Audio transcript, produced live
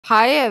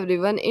Hi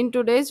everyone, in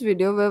today's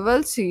video we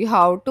will see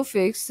how to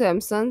fix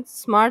Samsung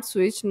smart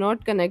switch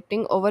not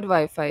connecting over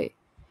Wi-Fi.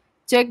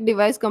 Check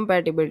device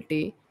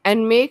compatibility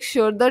and make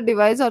sure the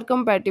device are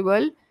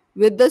compatible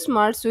with the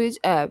smart switch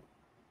app.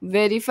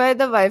 Verify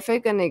the Wi-Fi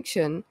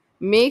connection.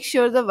 Make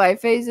sure the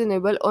Wi-Fi is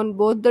enabled on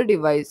both the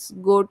device.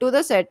 Go to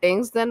the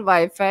settings then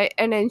Wi-Fi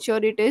and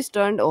ensure it is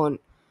turned on.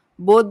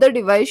 Both the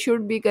device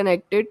should be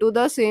connected to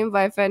the same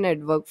Wi-Fi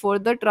network for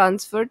the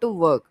transfer to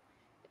work.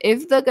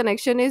 If the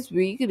connection is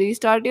weak,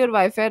 restart your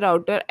Wi-Fi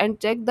router and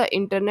check the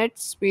internet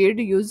speed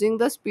using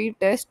the speed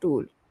test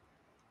tool.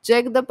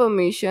 Check the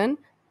permission,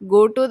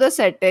 go to the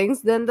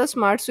settings, then the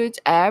smart switch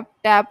app,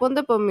 tap on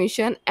the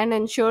permission and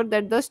ensure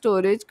that the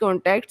storage,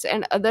 contacts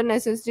and other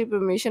necessary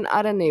permission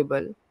are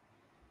enabled.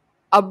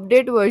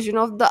 Update version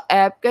of the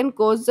app can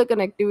cause the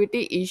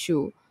connectivity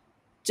issue.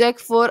 Check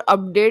for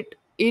update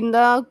in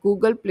the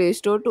Google Play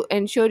Store to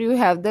ensure you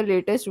have the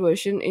latest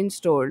version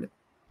installed.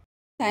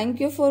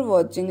 Thank you for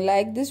watching.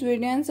 Like this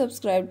video and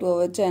subscribe to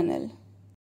our channel.